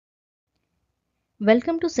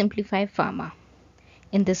Welcome to Simplify Pharma.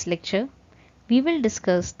 In this lecture, we will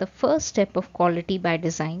discuss the first step of quality by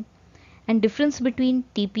design and difference between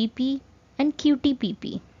TPP and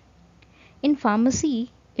QTPP. In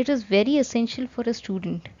pharmacy, it is very essential for a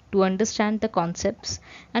student to understand the concepts,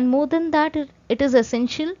 and more than that, it is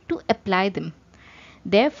essential to apply them.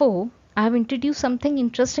 Therefore, I have introduced something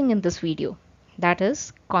interesting in this video. That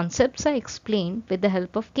is, concepts are explained with the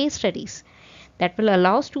help of case studies that will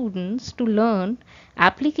allow students to learn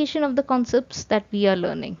application of the concepts that we are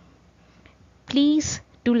learning. Please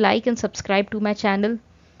do like and subscribe to my channel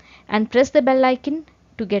and press the bell icon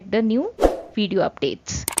to get the new video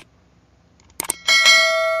updates.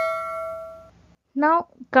 Now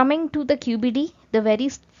coming to the QBD, the very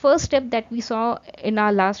first step that we saw in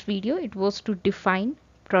our last video, it was to define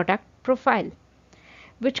product profile,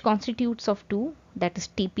 which constitutes of two, that is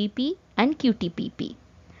TPP and QTPP.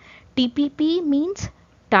 TPP means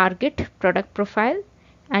target product profile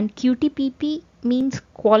and QTPP means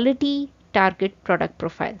quality target product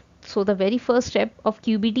profile. So the very first step of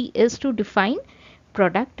QBD is to define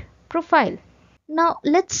product profile. Now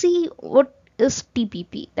let's see what is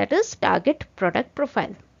TPP, that is target product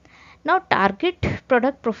profile. Now target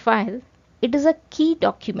product profile, it is a key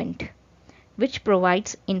document which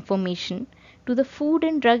provides information to the Food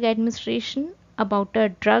and Drug Administration about a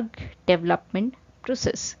drug development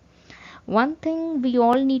process. One thing we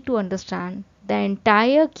all need to understand, the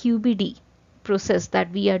entire QBD process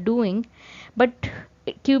that we are doing, but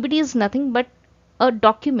QBD is nothing but a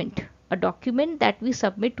document that we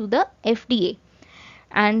submit to the FDA,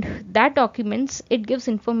 and that documents, it gives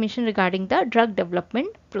information regarding the drug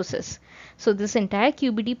development process. So this entire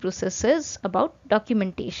QBD process is about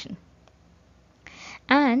documentation.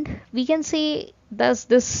 And we can say thus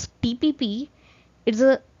this TPP is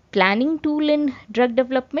a planning tool in drug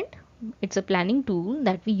development. It's a planning tool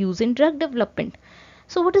that we use in drug development.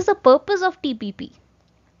 So what is the purpose of TPP?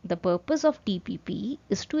 The purpose of TPP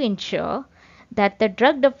is to ensure that the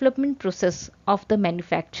drug development process of the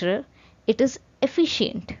manufacturer, it is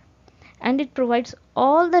efficient and it provides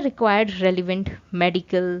all the required relevant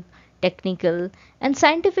medical, technical and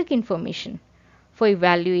scientific information for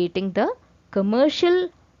evaluating the commercial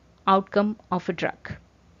outcome of a drug.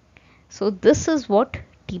 So this is what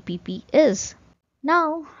TPP is.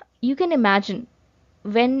 Now you can imagine,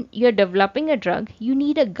 when you're developing a drug, you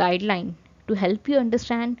need a guideline to help you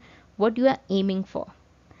understand what you are aiming for.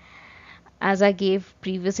 As I gave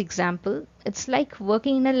previous example, it's like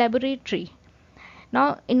working in a laboratory.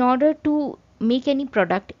 Now in order to make any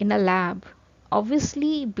product in a lab,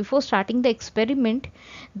 obviously before starting the experiment,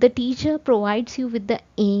 the teacher provides you with the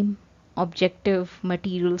aim, objective,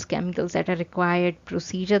 materials, chemicals that are required,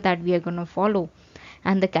 procedure that we are going to follow,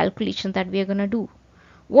 and the calculation that we are going to do.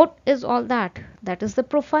 What is all that? That is the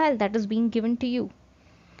profile that is being given to you.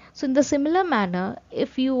 So in the similar manner,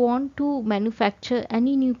 if you want to manufacture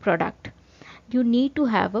any new product, you need to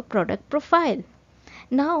have a product profile.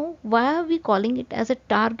 Now, why are we calling it as a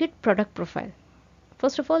target product profile?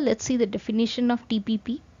 First of all, let's see the definition of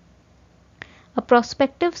TPP. A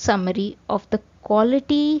prospective summary of the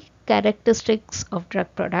quality characteristics of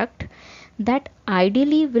drug product that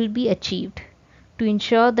ideally will be achieved to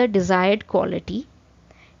ensure the desired quality,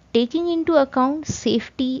 taking into account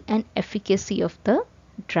safety and efficacy of the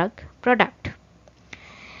drug product.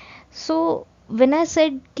 So when I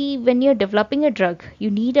said ki when you're developing a drug,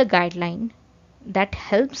 you need a guideline that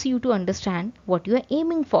helps you to understand what you are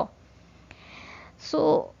aiming for.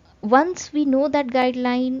 So once we know that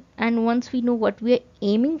guideline and once we know what we are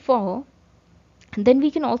aiming for, then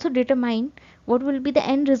we can also determine what will be the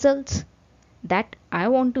end results that I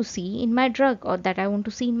want to see in my drug or that I want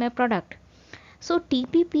to see in my product. So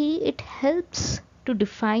TPP, it helps to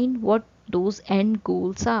define what those end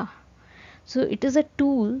goals are. So it is a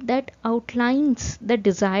tool that outlines the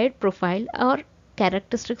desired profile or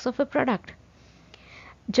characteristics of a product.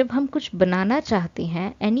 जब हम कुछ बनाना चाहते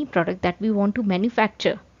हैं, any product that we want to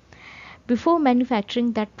manufacture, before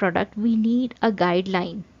manufacturing that product, we need a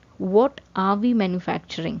guideline. What are we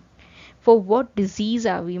manufacturing? For what disease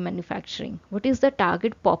are we manufacturing? What is the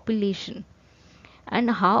target population? And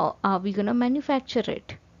how are we going to manufacture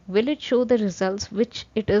it? Will it show the results which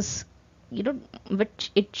it is,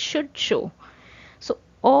 which it should show? So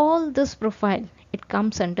all this profile, it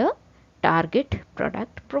comes under target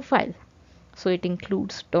product profile. So it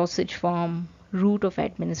includes dosage form, route of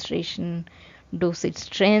administration, dosage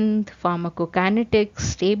strength, pharmacokinetics,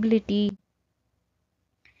 stability,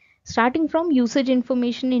 starting from usage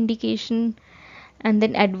information indication, and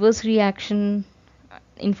then adverse reaction,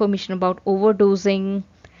 information about overdosing,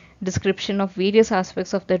 description of various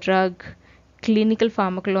aspects of the drug, clinical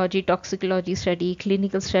pharmacology, toxicology study,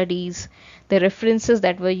 clinical studies, the references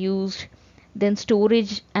that were used, then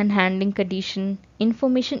storage and handling condition,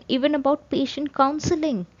 information even about patient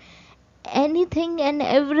counseling, anything and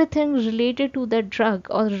everything related to the drug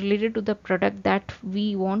or related to the product that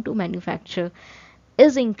we want to manufacture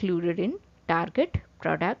is included in target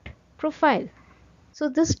product profile. So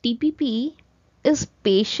this TPP is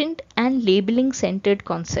patient and labeling centered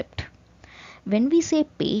concept. When we say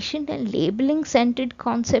patient and labeling centered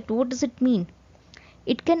concept, what does it mean?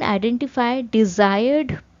 It can identify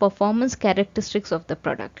desired performance characteristics of the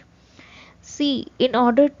product. See, in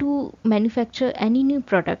order to manufacture any new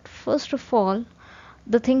product, first of all,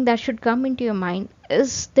 the thing that should come into your mind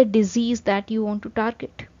is the disease that you want to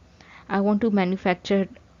target. I want to manufacture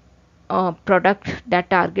a product that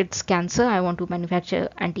targets cancer. I want to manufacture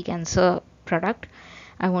anti-cancer product.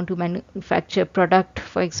 I want to manufacture product,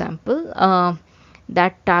 for example,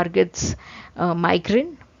 that targets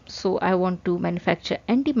migraine. So I want to manufacture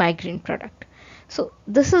anti-migraine product. So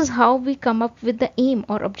this is how we come up with the aim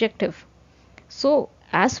or objective. So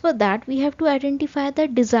as for that, we have to identify the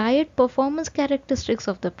desired performance characteristics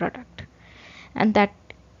of the product, and that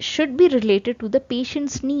should be related to the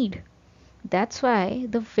patient's need. That's why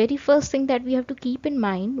the very first thing that we have to keep in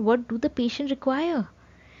mind, what do the patient require?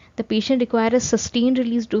 The patient requires a sustained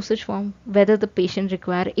release dosage form, whether the patient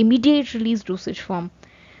require immediate release dosage form.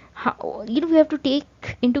 How, we have to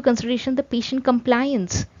take into consideration the patient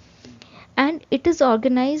compliance, and it is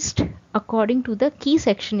organized according to the key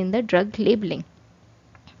section in the drug labeling.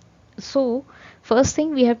 So first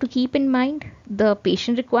thing we have to keep in mind the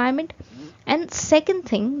patient requirement, and second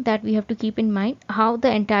thing that we have to keep in mind how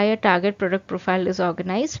the entire target product profile is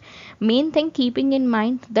organized. Main thing keeping in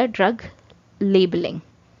mind the drug labeling.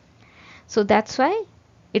 So that's why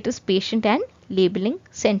it is patient and labeling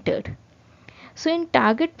centered. So in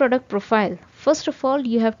target product profile, first of all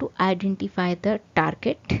you have to identify the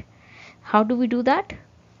target. How do we do that?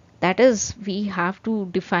 That is, we have to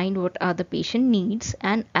define what are the patient needs,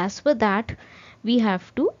 and as per that we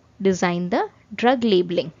have to design the drug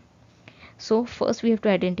labeling. So first we have to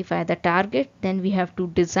identify the target, then we have to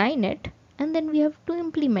design it, and then we have to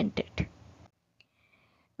implement it.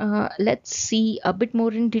 Let's see a bit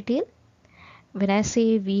more in detail. When I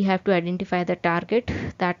say we have to identify the target,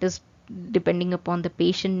 that is depending upon the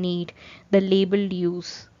patient need, the labeled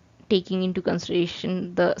use, taking into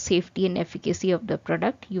consideration the safety and efficacy of the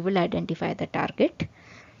product, you will identify the target.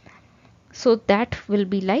 So that will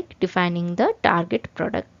be like defining the target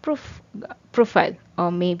product profile, or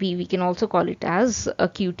maybe we can also call it as a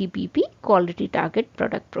QTPP, quality target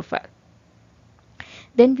product profile.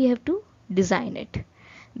 Then we have to design it.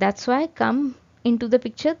 That's why come into the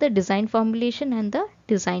picture the design formulation and the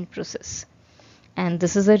design process. And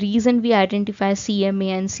this is the reason we identify CMA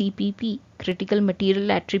and CPP, critical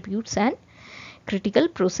material attributes and critical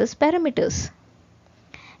process parameters.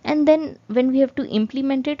 And then when we have to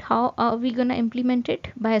implement it, how are we going to implement it?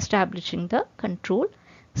 By establishing the control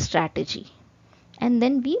strategy. And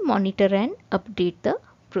then we monitor and update the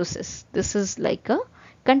process. This is like a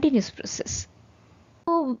continuous process.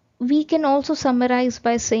 So we can also summarize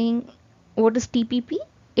by saying, what is TPP?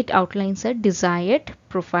 It outlines a desired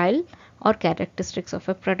profile or characteristics of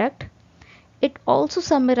a product. It also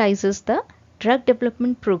summarizes the drug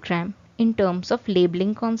development program in terms of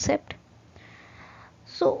labeling concept.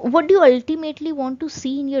 So what do you ultimately want to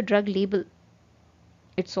see in your drug label?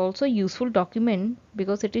 It's also a useful document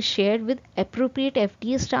because it is shared with appropriate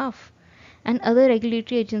FDA staff and other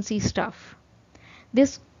regulatory agency staff.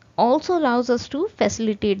 This also allows us to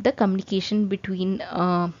facilitate the communication between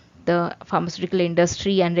the pharmaceutical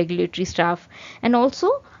industry and regulatory staff, and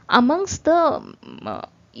also amongst the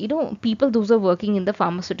people those are working in the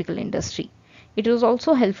pharmaceutical industry. It was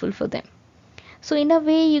also helpful for them. So in a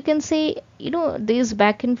way you can say, there's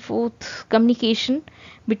back and forth communication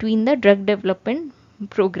between the drug development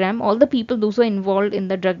program, all the people those are involved in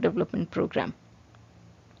the drug development program.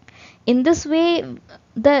 In this way,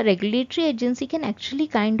 the regulatory agency can actually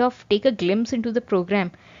kind of take a glimpse into the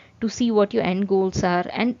program to see what your end goals are,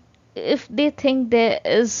 and if they think there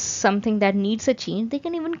is something that needs a change, they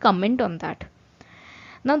can even comment on that.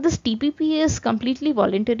 Now this TPP is completely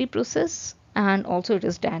voluntary process, and also it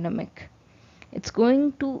is dynamic. It's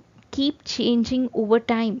going to keep changing over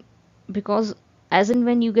time, because as and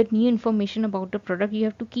when you get new information about the product, you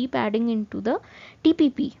have to keep adding into the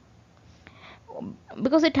TPP,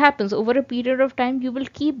 because it happens over a period of time. You will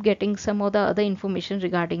keep getting some of the other information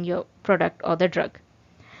regarding your product or the drug.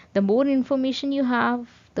 The more information you have,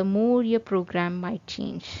 the more your program might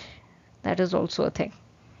change. That is also a thing.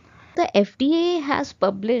 The FDA has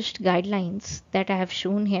published guidelines that I have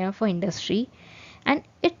shown here for industry, and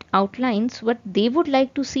it outlines what they would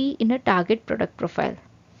like to see in a target product profile.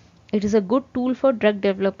 It is a good tool for drug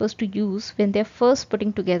developers to use when they're first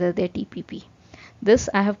putting together their TPP. This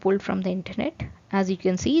I have pulled from the internet. As you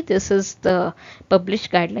can see, this is the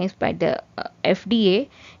published guidelines by the FDA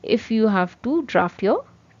if you have to draft your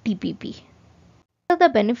TPP. What are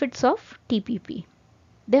the benefits of TPP?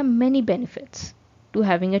 There are many benefits to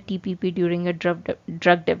having a TPP during a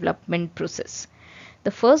drug development process.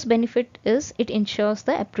 The first benefit is it ensures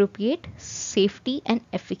the appropriate safety and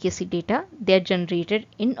efficacy data they are generated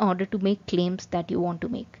in order to make claims that you want to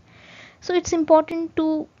make. So it's important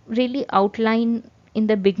to really outline in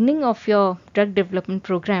the beginning of your drug development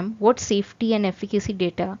program what safety and efficacy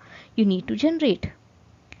data you need to generate.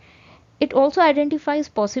 It also identifies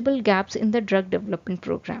possible gaps in the drug development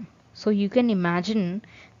program. So you can imagine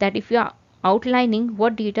that if you are outlining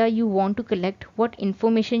what data you want to collect, what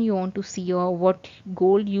information you want to see, or what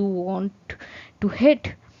goal you want to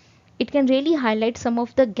hit, it can really highlight some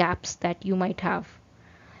of the gaps that you might have.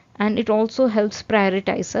 And it also helps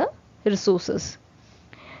prioritize resources.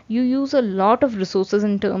 You use a lot of resources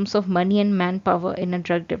in terms of money and manpower in a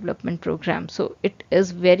drug development program, so it is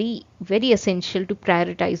very essential to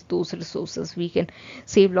prioritize those resources. We can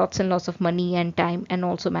save lots and lots of money and time and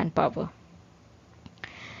also manpower.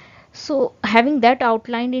 So having that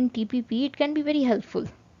outlined in TPP, it can be very helpful.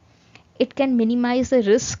 It can minimize the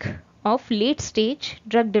risk of late stage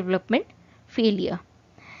drug development failure.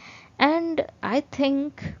 And I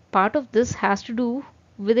think part of this has to do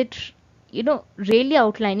with it, really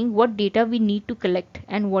outlining what data we need to collect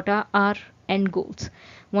and what are our end goals.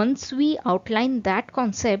 Once we outline that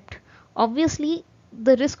concept, obviously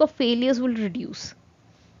the risk of failures will reduce.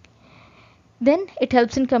 Then it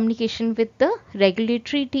helps in communication with the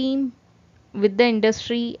regulatory team, with the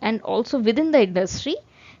industry, and also within the industry,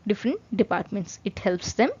 different departments. It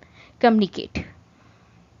helps them communicate.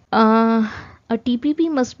 Uh, a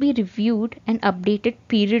TPP must be reviewed and updated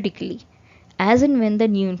periodically as and when the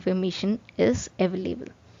new information is available.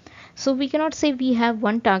 So we cannot say we have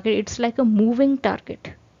one target, it's like a moving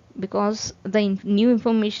target, because the new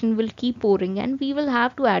information will keep pouring and we will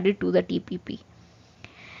have to add it to the TPP.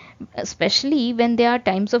 Especially when there are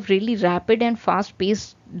times of really rapid and fast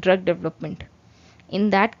paced drug development.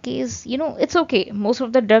 In that case, it's okay. Most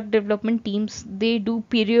of the drug development teams, they do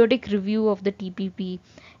periodic review of the TPP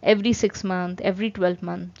every 6 months, every 12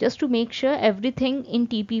 months, just to make sure everything in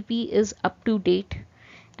TPP is up to date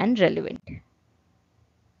and relevant.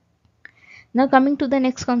 Now coming to the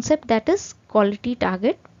next concept, that is quality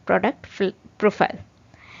target product profile.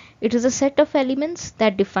 It is a set of elements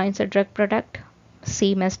that defines a drug product,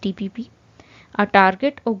 same as TPP. A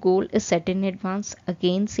target or goal is set in advance,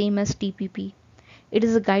 again same as TPP. It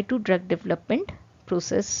is a guide to drug development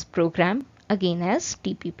process program, again as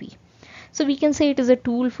TPP. So we can say it is a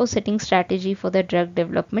tool for setting strategy for the drug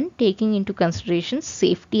development, taking into consideration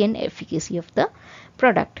safety and efficacy of the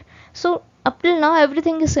product. So up till now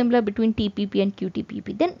everything is similar between TPP and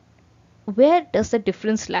QTPP. Then where does the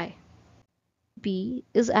difference lie? P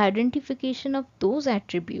is identification of those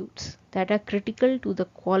attributes that are critical to the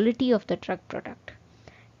quality of the drug product,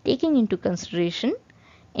 taking into consideration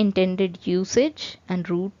intended usage and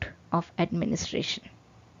route of administration.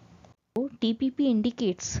 So TPP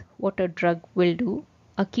indicates what a drug will do.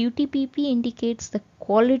 A QTPP indicates the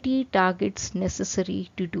quality targets necessary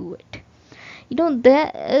to do it.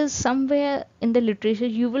 There is somewhere in the literature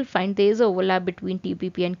you will find there is a overlap between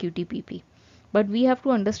TPP and QTPP. But we have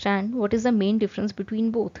to understand what is the main difference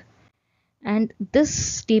between both. And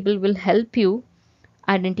this table will help you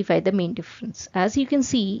identify the main difference. As you can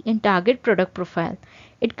see in target product profile,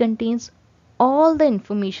 it contains all the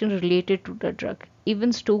information related to the drug,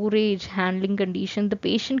 even storage, handling condition, the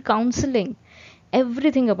patient counseling,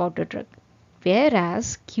 everything about the drug.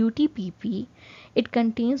 Whereas QTPP, it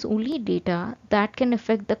contains only data that can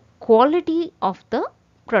affect the quality of the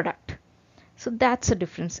product. So that's a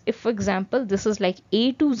difference. If for example this is like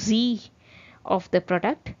A to Z of the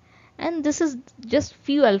product, and this is just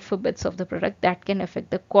few alphabets of the product that can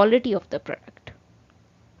affect the quality of the product.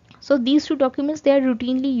 So these two documents, they are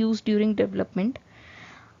routinely used during development.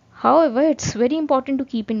 However, it's very important to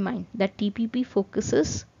keep in mind that TPP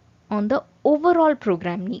focuses on the overall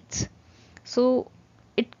program needs. So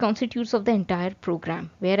it constitutes of the entire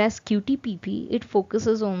program, whereas QTPP, it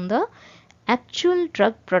focuses on the actual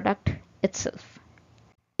drug product itself.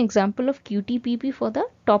 Example of QTPP for the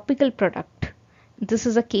topical product, this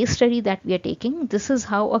is a case study that we are taking. This is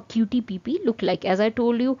how a QTPP look like. As I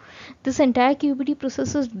told you, this entire QBD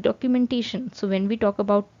process is documentation. So when we talk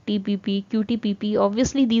about TPP, QTPP,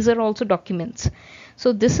 obviously these are also documents.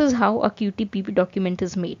 So this is how a QTPP document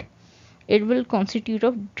is made. It will constitute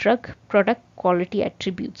of drug product quality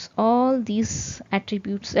attributes. All these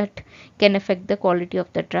attributes that can affect the quality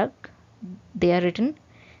of the drug, they are written.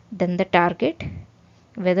 Then the target,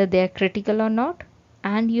 whether they are critical or not,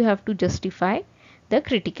 and you have to justify the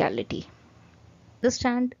criticality.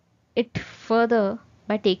 Understand it further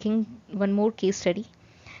by taking one more case study.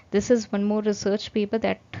 This is one more research paper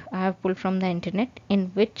that I have pulled from the internet,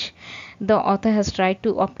 in which the author has tried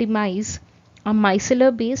to optimize a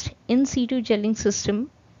micellar based in situ gelling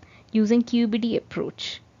system using QBD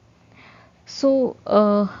approach. So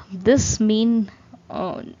this main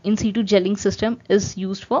in situ gelling system is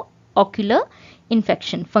used for ocular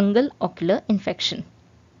infection, fungal ocular infection.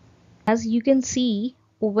 As you can see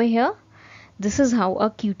over here, this is how a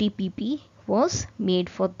QTPP was made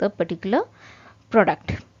for the particular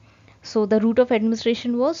product. So the route of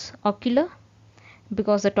administration was ocular,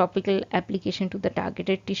 because the topical application to the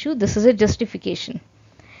targeted tissue. This is a justification.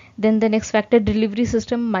 Then the next factor, delivery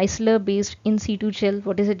system, micellar based in situ gel.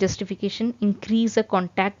 What is a justification? Increase the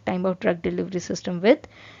contact time of drug delivery system with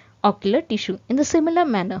ocular tissue. In the similar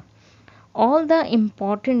manner, all the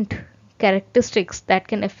important characteristics that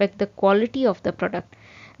can affect the quality of the product,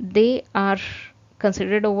 they are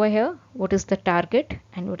considered over here. What is the target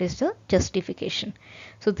and what is the justification?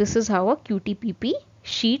 So this is how a QTPP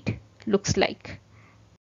sheet looks like.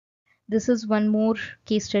 This is one more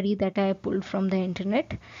case study that I pulled from the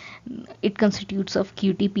internet. It constitutes of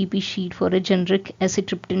QTPP sheet for a generic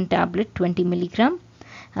acitretin tablet 20 milligram.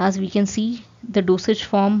 As we can see, the dosage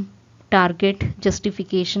form, target,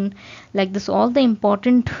 justification, like this, all the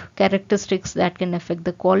important characteristics that can affect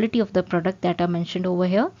the quality of the product that are mentioned over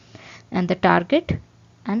here, and the target,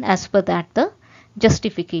 and as per that the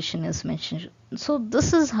justification is mentioned. So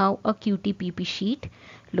this is how a QTPP sheet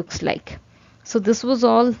looks like. So this was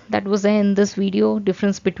all that was there in this video,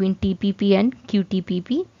 difference between TPP and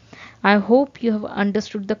QTPP. I hope you have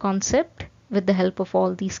understood the concept with the help of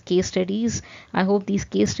all these case studies. I hope these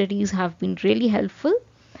case studies have been really helpful.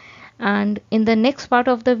 And in the next part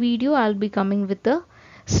of the video, I'll be coming with the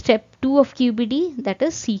step 2 of QBD, that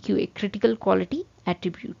is CQA, critical quality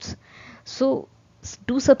attributes. So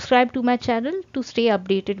do subscribe to my channel to stay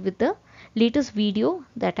updated with the latest video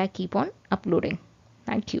that I keep on uploading.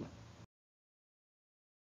 Thank you.